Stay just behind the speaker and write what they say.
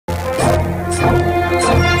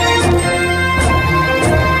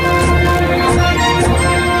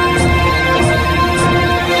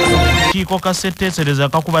akakiiko ka ssetteesereza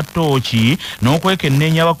kakuba ttooki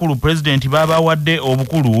n'okwekenneenya abakulu pulezidenti baabawadde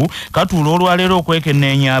obukulu katuula olwaleero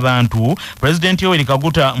okwekenneenya abantu pulezidenti Yoweri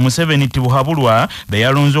Kaguta Museveni Tibuhaburwa be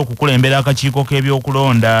yalonze okukulembera akakiiko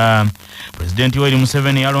k'ebyokulonda. Pulezidenti Yoweri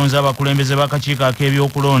Museveni yalonze abakulembeze b'akakiiko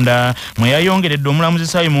ak'ebyokulonda mwe yayongeredde omulamuzi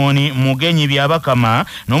Simon Mugenyi Byabakama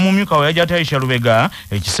n'omumyuka we Yajja Taisha Lubega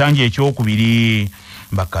ekisanja ekyokubiri.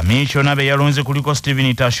 Bakamishona be yalonze kuliko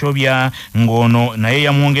Stephen Tashobya ng'ono naye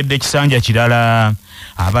yamwongedde ekisanja kirala.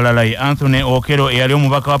 Abalala ye Anthony Okero eyali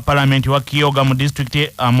omubaka wa Parliament wa Kiyoga mu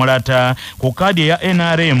district Amulata ku kaadi ya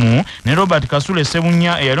NRM ne Robert Kasule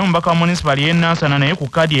Sebunya eyali omubaka wa municipal ye Nansana naye ku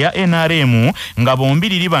kaadi ya NRM nga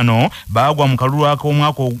bombiriri bano baagwa mu kalulu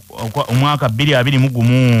ak'omwaka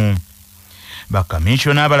 2021.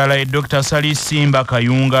 Bakamishona abalala Dr. Sali Simba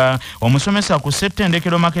Kayunga omusomesa ku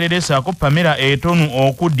ssettendekero Makerere Ssaako Pamela Etonu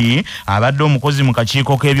Okudi abadde omukozi mu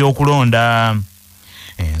kakiiko k'ebyokulonda.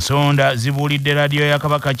 Ensonda zibuulidde radio ya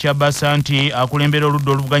Kabaka Kyabasa nti akulembera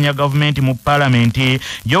oludda oluvuganya gavumenti mu Paalamenti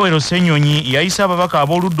Joel Ssenyonyi yayisa ababaka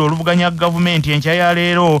ab'oludda oluvuganya gavumenti enkya ya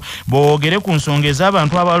leero boogere ku nsonga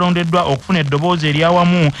ez'abantu abalondeddwa okufuna eddoboozi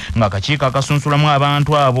eryawamu ng'akakiiko akasunsulamu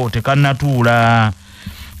abantu abo tekannatuula.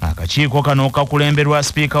 Akakiiko kano kakulemberwa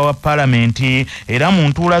Sipiika wa Paalamenti era mu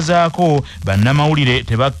ntuula zaako bannamawulire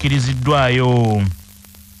tebakkiriziddwayo.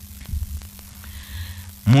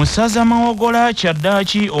 Musaza Mawogola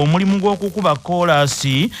Kyaddaaki omulimu gw'okukuba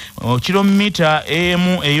koolaasi kilomita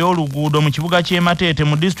emu ey'oluguudo mu kibuga ky'e Mateete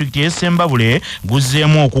mu disitulikiti y'e Ssembabule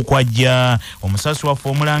guzzeemu okukwajja. Omusasi waffe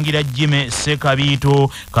omulangira Jime Ssekabiito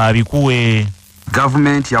Kabikuwe.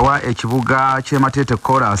 Government yawa ekibuga ky'e Mateete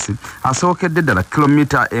koolaasi asookedde ddala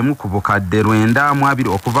kilomita emu ku bukadde 920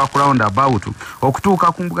 okuva ku roundabout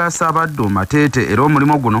okutuuka ku mbuga ya Ssaabaddu Mateete era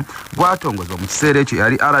omulimu guno gwatongozwa mu kiseera ekyo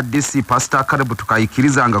yali RDC Pastor Karebu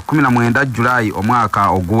tukayikiriza nga 19 Julayi omwaka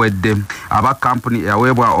oguwedde. Aba kampuni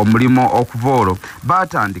yaweebwa omulimu okuva olwo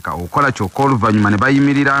baatandika okukola kyokka oluvannyuma ne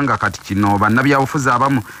bayimirira nga kati kino bannabyabufuzi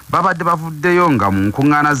abamu babadde bavuddeyo nga mu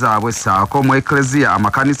nkuŋŋaana zaabwe ssaako mu Eklezia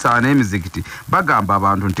amakanisa n'emizikiti bagamba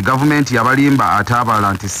abantu nti gavumenti yabalimba ate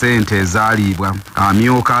abalala nti ssente ezaalibwa.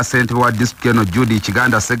 Amyuka ssentebe wa disitulikiti eno Judy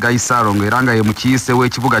Kiganda Segayisaalongo era nga ye mukiise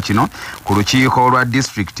w'ekibuga kino ku lukiiko olwa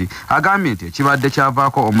disitulikiti agambye nti ekibadde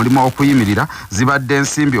kyavaako omulimu okuyimirira zibadde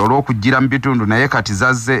ensimbi olw'okujjira mu bitundu naye kati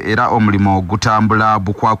zazze era omulimu ogutambula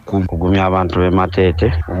bukwakku. Kugumya abantu b'e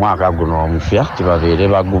Mateete omwaka guno omupya tibabeere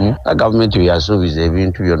bagumu. Gavumenti bwe yasuubiza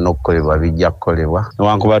ebintu byonna okukolebwa bijja kukolebwa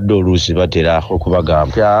newankubadde oluusi batera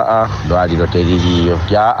okubagamba dwaliro teriyo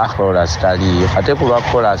koolaasi taliyo ate ku lwa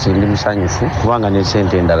koolaasi ndi musanyufu kubanga ne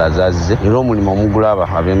ssente endala zazze era omulimu omugulaba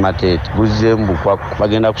ab'e Mateete guzzeemu bukwakku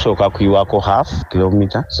bagenda kusooka kuyiwako half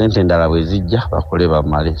kilomita ssente endala bwe zijja bakole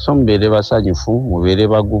bamale so mubeere basanyufu mubeere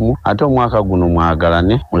bagumu ate omwaka guno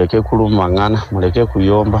mwagalane muleke kulumaŋŋana muleke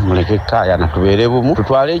kuyomba muleke kaayana tubeere bumu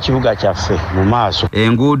tutwale ekibuga kyaffe mu maaso.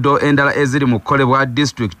 Enguudo endala eziri mu kukolebwa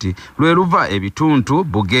disitulikiti lwe luva ebituntu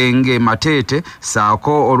Bugenge Mateete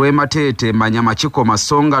Ssaako olw'e Mateete Manyama Kikoma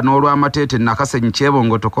Songa n'olwa Mateete Nakasenyi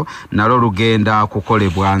Kyebongotoko nalwo lugenda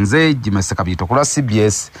kukolebwa. Nze Jime Ssekabiito ku lwa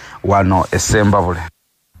CBS wano e Ssembabule.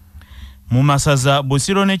 Mu masaza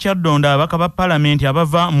Busiro ne Kyaddondo abaka ba Paalamenti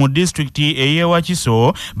abava mu disitulikiti ey'e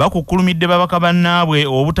Wakiso bakukkulumidde babaka bannaabwe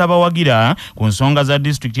obutabawagira ku nsonga za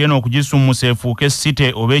disitulikiti eno okugisummusa efuuke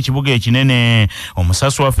site oba ekibuga ekinene.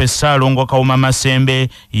 Omusasi waffe Ssaalongo Kawuma Masembe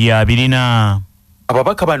y'abirina.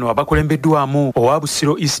 Ababaka bano abakulembeddwamu owa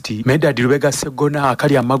Busiro East Medard Lubega Ssegona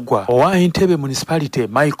akali amaggwa owa Entebbe Municipality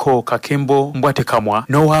Michael Kakembo Mbwatekamwa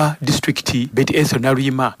n'owa District Betty Ethel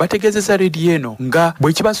Ruyima bategeezezza leediyo eno nga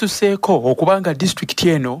bwe kibasuseeko okubanga district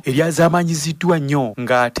eno eryazamanyiziddwa nnyo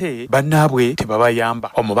ng'ate bannaabwe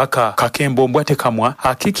tebabayamba. Omubaka Kakembo Mbwatekamwa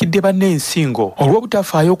akiikidde banne ensingo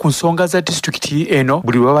olw'obutafaayo ku nsonga za district eno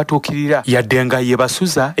buli lwe babatuukirira yadde nga ye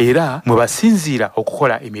basuza era mwe basinziira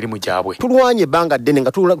okukola emirimu gyabwe. Tulwanye ebbanga ddene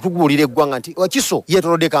nga tukubuulira eggwanga nti Wakiso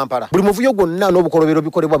yeetolodde Kampala. Buli muvuyo gwonna n'obukolobero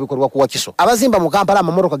bikolebwa ku Wakiso. Abazimba mu Kampala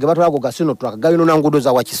amamotoka ge batwala go gasino twakagabino nguudo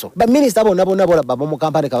za Wakiso. Baminisita bonna bolaba mu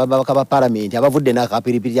Kampala kababaka ba Paalamenti abavudde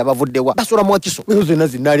n'akapiripiri abavudde wa basula mu Wakiso. Zonna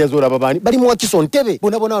zinaalya z'olaba baani bali mu Wakiso. Ntebe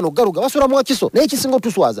bonna wano galuga basula mu Wakiso. Naye ekisinga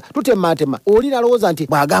otuswaza tutema oli nalowooza nti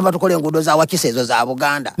bwagamba tukole enguudo za Wakiso ezo za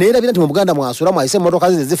Buganda naye erabira nti mu Buganda mwasula mwayise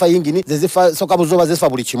emmotoka ze zifa yingini ze zifa soka buzoba zifa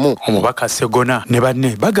buli kimu. Omubaka Ssegona ne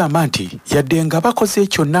banne bagamba nti yadde nga nga bakoze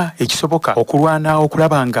kyonna ekisoboka okulwana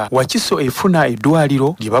okulaba nga Wakiso efuna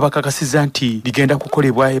eddwaliro lye babakakasiza nti ligenda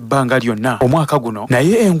kukolebwa ebbanga lyonna omwaka guno,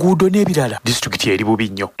 naye enguudo n'ebirala disitulikiti eri bubi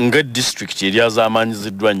nnyo. Nga disitulikiti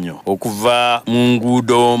eryazamanyiziddwa nnyo okuva mu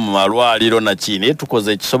nguudo mu malwaliro na kini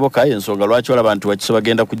tukoze ekisoboka, ensonga lwaki olaba nti Wakiso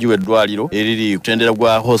bagenda kugiwa eddwaliro eriri kutendera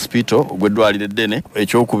gwa hospital ogw'eddwaliro eddene.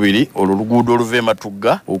 Ekyokubiri oluguudo oluva e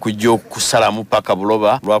Matugga okujja okusalamu paka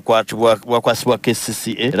Buloba lwakwasibwa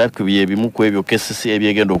KCCA, era byebimu ku ebyo KCCA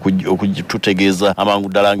byegenda okujitutegeeza amangu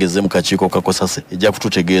ddala ngeze mu kakiiko kakosase ejja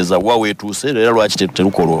kututegeeza wa weetuuse era lwaki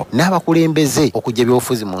terukolwa. N'abakulembeze okujja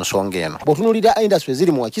ebyobufuzi mu nsonga eno. Bw'otunuulira industry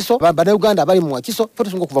ziri mu Wakiso, bannayuganda abali mu Wakiso ffe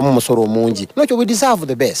tusinga okuva mu musolo omungi. Nokyo we deserve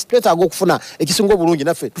the best. Twetaaga okufuna ekisinga obulungi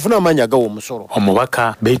naffe tufuna amaanyi agawa omusolo.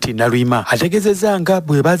 Omubaka Betty Nalwima ategeezezza nga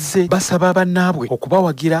bwe bazze basaba bannaabwe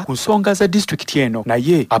okubawagira ku nsonga za disitulikiti eno,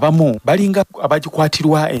 naye abamu balinga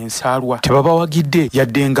abagikwatirwa ensaalwa tebabawagidde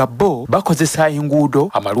yadde nga bo bakozesa enguudo,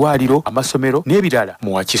 amalwaliro, amasomero n'ebirala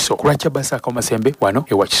mu Wakiso. Kulwakya Basaka Omasembe wano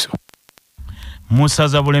e Wakiso.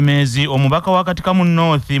 Musaza Bulemeezi omubaka wa Katikamu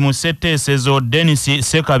North mu ssetteesezo Dennis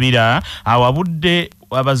Sekabira awabudde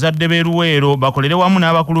abazadde b'Eruweero bakolere wamu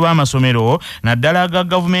n'abakulu b'amasomero naddala aga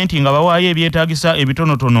gavumenti nga bawaayo ebyetaagisa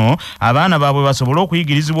ebitonotono abaana baabwe basobole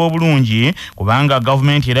okuyigirizibwa obulungi kubanga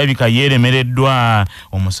gavumenti erabika yeeremereddwa.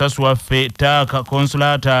 Omusasi waffe Taaka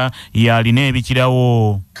Konsulata yalina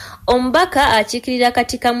ebikirawo. Omubaka akiikirira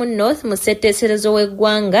Katikamu North mu ssetteesezo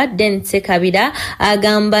w'eggwanga Dennis Sekabira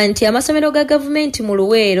agamba nti amasomero ga gavumenti mu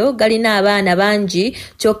Luweero galina abaana bangi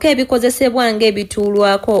kyokka ebikozesebwa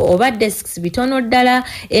ng'ebituulwako oba desks bitono ddala.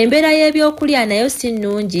 Embeera y'ebyokulya nayo si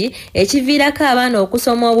nnungi ekiviirako abaana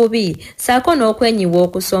okusoma obubi saako n'okwenyiwa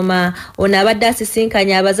okusoma. Ono abadde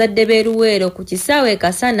asisinkanya abazadde b'Eruweero ku kisaawe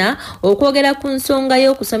Kasana okwogera ku nsonga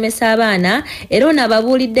y'okusomesa abaana, era ono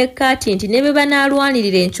ababuulidde kkaati nti ne bwe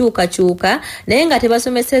banaalwanirira enkyukakyuka naye nga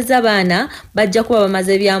tebasomesezza baana bajja kuba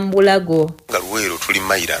bamaze bya mu bulago. Luweero tuli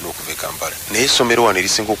mayira n'okuva e Kampala naye essomero wano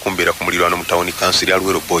erisinga okumbeera ku muliraano mu tawuni kansuli ya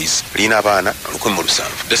Luweero Boys lirina abaana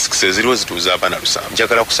 107. Desks eziriwo zituuza abaana 7.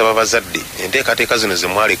 Njagala kusaba bazadde enteekateeka zino ze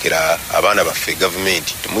mwalekera abaana baffe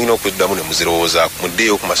gavumenti temulina okuddamu ne muzirowoozaako,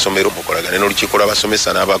 muddeeyo ku masomero mukolagane n'olukiiko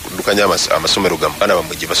lw'abasomesa n'abaddukanya amasomero gammwe abaana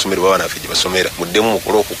bammwe gye basomera abaana baffe gye basomera muddemu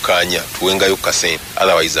mukole okukkaanya tuwengayo ku kasente,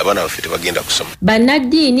 otherwise abaana baffe tebagenda kusoma.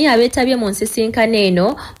 Bannaddiini abeetabye mu nsisinkano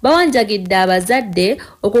eno bawanjagidde abazadde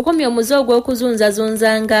okukomya omuze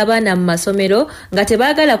ogw'okuzunzazunzanga abaana mu masomero nga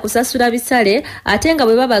tebaagala kusasula bisale ate nga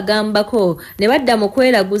bwe babagambako ne badda mu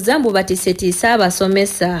kweraguza mbu batiisetiisa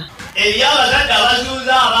abasomesa. Eri abazadde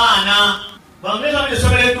abazunza abaana bamuleka mu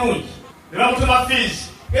essomero eddungi ne bamutuma fiizi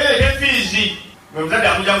gereeta fiizi omuzadde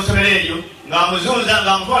amujja mu ssomero eryo ng'amuzunza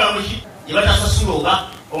ng'amutwala muki gye batasasula oba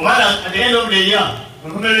omwana agenda obuleya mu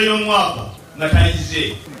nkomerero y'omwaka nga talize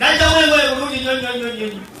najjamu engoye bulungi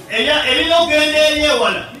nnyo erina okugenda eri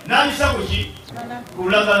ewala n'abisa kuki ku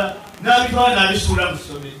bulagala n'abitwala n'abisuula mu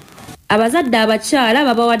ssomero. Abazadde abakyala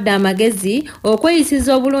babawadde amagezi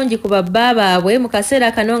okweyisiza obulungi ku babba baabwe mu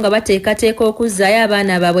kaseera kano nga bateekateeka okuzzaayo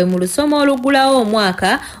abaana baabwe mu lusoma oluggulawo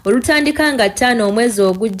omwaka olutandika nga 5 omwezi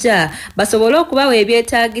ogujja basobole okubawa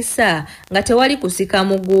ebyetaagisa nga tewali kusika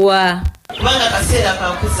muguwa. Kubanga kaseera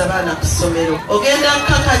kakuzza baana ku ssomero ogenda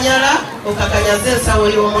kakanyala okakanyaza ensawo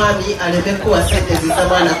y'omwami aleme kuwa sente ziza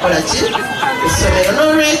mwana kola ki ku ssomero.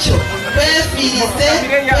 N'olwekyo twefiirize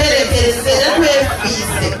twerekereze era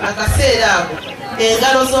twefiise akaseera ako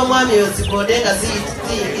engalo z'omwami oyo zigonde nga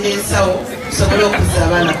ziyingira ensawo tusobole okuzza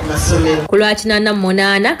abaana ku masomero. Ku lwa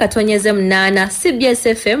 88 katonyeze 8 CBS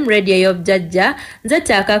FM radio y'obujjajja nze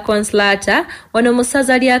Taaka Konsulata wano mu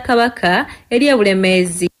ssaza lya Kabaka eri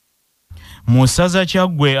Bulemeezi. Mu ssaza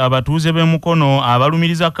Kyaggwe abatuuze b'e Mukono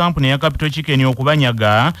abalumiriza kampuni ya Capital Chicken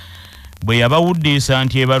okubanyaga bwe yabawuddisa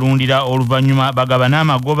nti ebalundira oluvannyuma bagaba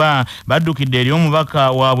n'amagoba baddukidde eri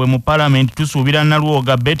omubaka waabwe mu Parliament tusuubira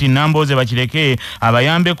Nalwoga Betty Nambooze bakireke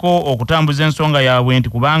abayambeko okutambuza ensonga yaabwe nti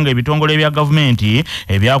kubanga ebitongole bya gavumenti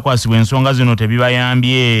ebyakwasibwa ensonga zino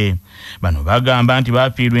tebibayambye. Bano bagamba nti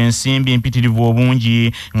bafiirwa ensimbi mpitirivu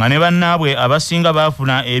obungi nga ne bannaabwe abasinga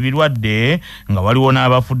baafuna ebirwadde nga waliwo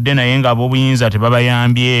n'abafudde naye nga ab'obuyinza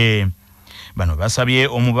tebabayambye. Bano basabye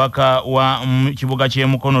omubaka wa kibuga ky'e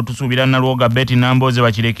Mukono tusuubira Nalwoga Betty Nambooze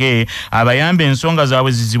bakireke abayambe ensonga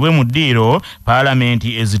zaabwe zizibwe mu ddiiro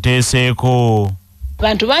Paalamenti eziteeseeko.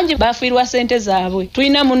 Bantu bangi bafiirwa sente zaabwe.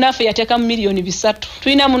 Tulina munaffe yateekamu milioni 3.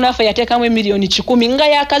 Tulina munaffe yateekamu milioni 10 nga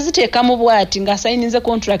yakaziteekamu bw'ati ng'asayinize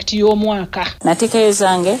contract y'omwaka. Nateekayo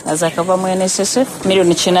zange azakava mu NSSF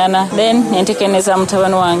milioni 8, then nenteekeneza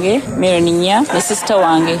mutabani wange milioni 4 ne sister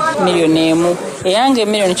wange milioni 1. eyange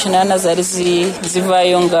milioni 8 zali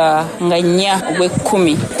zivaayo nga 4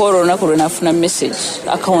 ogw'ekumi kwolwo olunaku lwe nafuna message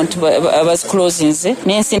account baziclosinze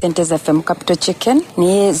n'ensi ente zaffe mu capital chicken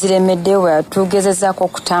niye ziremeddewo tugezezaako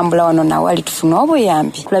okutambula wano nawali tufuna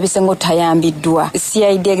obuyambi kulabise ng'otayambiddwa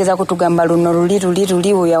CID egeza kutugamba luno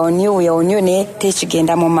luli uyawonyo ne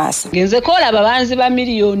tekigenda mu maaso genze kolaba banzi ba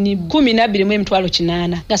milioni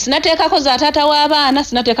 12,800 nga sinateekako za taata w'abaana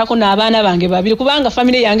sinateekako n'abaana bange babiri kubanga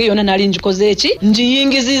family yange yonna nali njikoze eki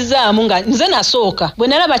njiyingizizaamu nga nze nasooka bwe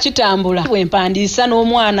nalaba kitambula bwe mpandiisa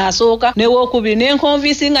n'omwana asooka newookubiri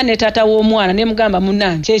nenkonvinsinga ne taata w'omwana ne mugamba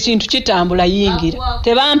munnange kyekintu kitambula yingira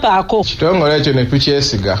tebampaako kitongole ekyo ne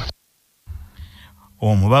tukyesiga.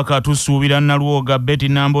 Omubaka tusuubira Nalwoga Betty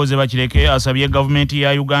Namboze bakireke asabye gavumenti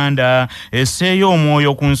ya Uganda esseeyo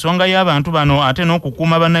omwoyo ku nsonga y'abantu bano ate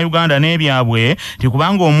n'okukuuma bannayuganda n'ebyabwe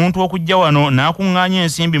tikubanga omuntu okujja wano n'akuŋŋaanya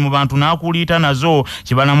ensimbi mu bantu n'akuliita nazo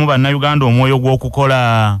kibalamu bannayuganda omwoyo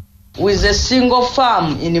gw'okukola. With a single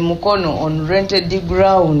farm in Mukono on rented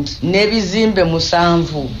ground, nebizimbe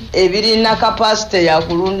musanvu ebirina capacity ya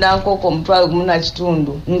kulunda nkoko mutwalo gumuna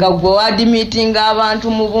kitundu nga gwe admittinga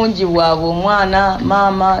abantu mu bungi bwabwe omwana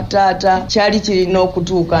mama tata kyali kirina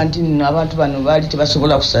okutuuka nti nno abantu bano baali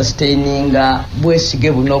tebasobola kusustaininga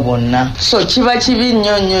bwesige buno bonna so kiba kibi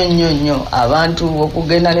nnyo abantu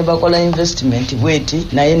okugenda ne bakola investment bweti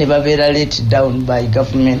naye ne babeera let down by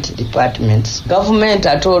government departments. Government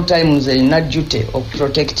at all times erina duty of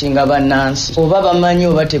protecting abannansi oba bamanyi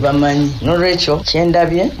oba tebamanyi nolwekyo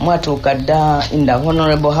kyendabye mwatuuka dda in the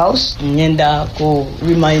honorable house ngenda ku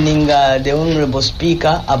reminding the honorable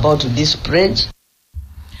speaker about this pledge.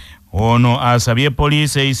 Ono asabye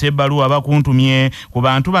poliisi eyise ebbaluwa bakuntumye ku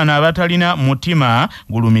bantu bano abatalina mutima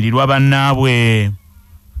gulumirirwa bannaabwe.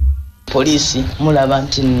 Polisi mulaba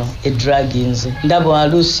nti nno edraginze ndabo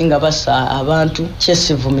alusi nga basa abantu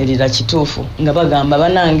kyesivumirira kituufu nga bagamba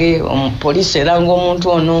banange polisi era ng'omuntu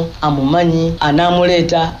ono amumanyi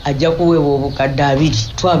anamuleeta ajja kuweebwa obukadde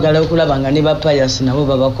 2 twagala okulaba nga ne bapayasi nabo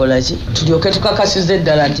babakola ki tulyoke tukakasize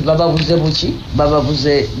eddala nti bababuze buki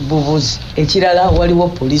bababuze bubuzi. Ekirala waliwo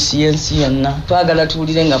polisi y'ensi yonna twagala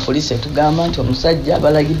tuwulire nga polisi etugamba nti omusajja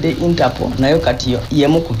balagidde Interpol nayo kati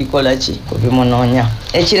yemu kubikola ki kubimunoonya.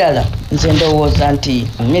 Ekirala nze ndowooza nti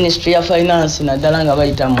Ministry ya Finance naddala nga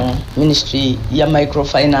bayita mu Ministry ya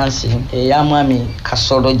Microfinancing eya Mwami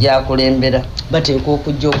Kasolo gy'akulembera bateekwa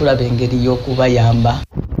okujja okulaba engeri y'okubayamba.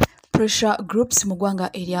 Pressure groups mu ggwanga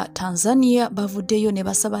erya Tanzania bavuddeyo ne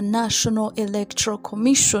basaba National Electoral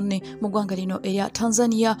Commission mu ggwanga lino erya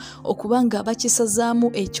Tanzania okubanga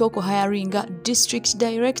bakisazaamu ekyokuhiringa district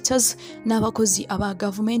directors n'abakozi aba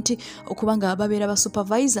gavumenti okubanga babeera ba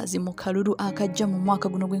supervisors mu kalulu akajja mu mwaka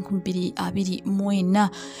guno gw'2024.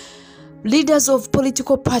 Leaders of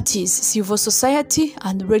political parties, civil society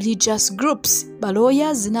and religious groups,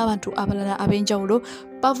 lawyers n'abantu abalala ab'enjawulo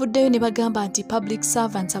bavuddeyo ne bagamba nti public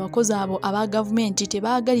servants abakozi abo aba gavumenti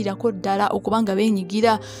tebaagalirako ddala okubanga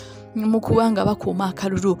beenyigira mu kubanga bakuuma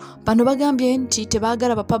akalulu. Bano bagambye nti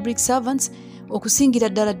tebaagala ba public servants okusingira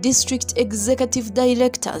ddala district executive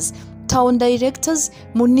directors, town directors,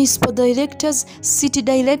 municipal directors, city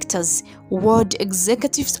directors, ward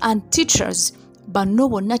executives and teachers. Bano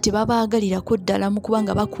bonna tebabaagalirako ddala mu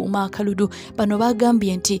kubanga bakuuma akalulu. Bano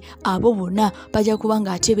bagambye nti abo bonna bajja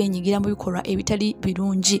kubanga ate beenyigira mu bikolwa ebitali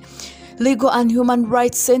birungi. Legal and Human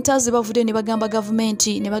Rights Centers bavudde ne bagamba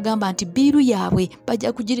gavumenti ne bagamba nti biiru yaabwe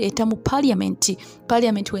bajja kugireeta mu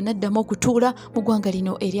parliament wenaddamu okutuula mu ggwanga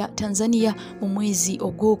lino erya Tanzania mu mwezi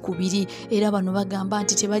ogwokubiri. Era bano bagamba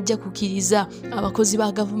nti tebajja kukkiriza abakozi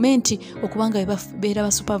ba gavumenti okubanga beera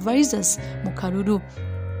ba supervisors mu kalulu.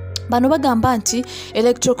 Bano bagamba nti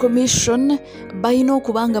Electoral Commission balina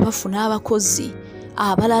okubanga bafuna abakozi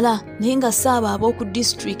abalala naye nga saabo ab'oku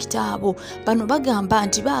district abo. Bano bagamba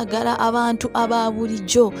nti baagala abantu aba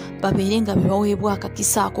bulijjo babeere nga bebaweebwa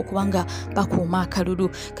akakisaako kubanga bakuuma akalulu.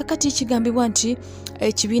 Kakati kigambibwa nti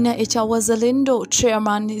ekibiina ekya Wazalendo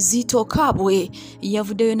chairman Zito Kabwe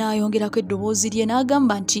yavuddeyo n'ayongerako eddoboozi lye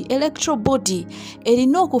n'agamba nti electoral body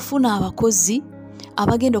erina okufuna abakozi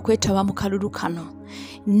abagenda okwetaba mu kalulu kano.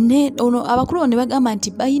 Abakulu ne bagamba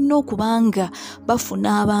nti balina okubanga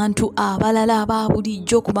bafuna abantu abalala aba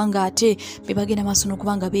bulijjo kubanga ate bebagenda maaso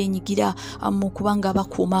n'okubanga beenyigira mu kubanga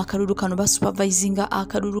bakuuma akalulu kano basupervisinga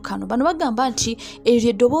akalulu kano. Bano bagamba nti eryo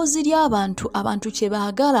eddoboozi ly'abantu kye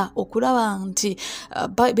baagala okulaba nti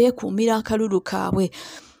beekuumira akalulu kaabwe.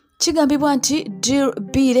 Kigambibwa nti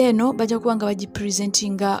bill eno bajja kubanga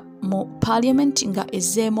bagipresentinga mu parliament nga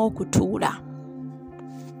ezzeemu okutuula.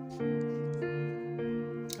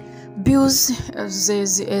 Bills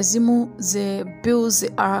bills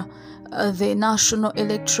are the National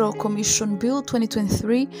Electoral Commission Bill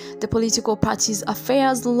 2023, the Political Parties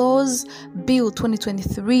Affairs Laws Bill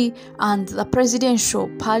 2023, and the Presidential,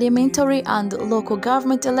 Parliamentary and Local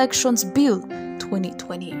Government Elections Bill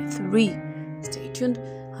 2023. Stay tuned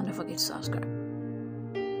and don't forget to subscribe.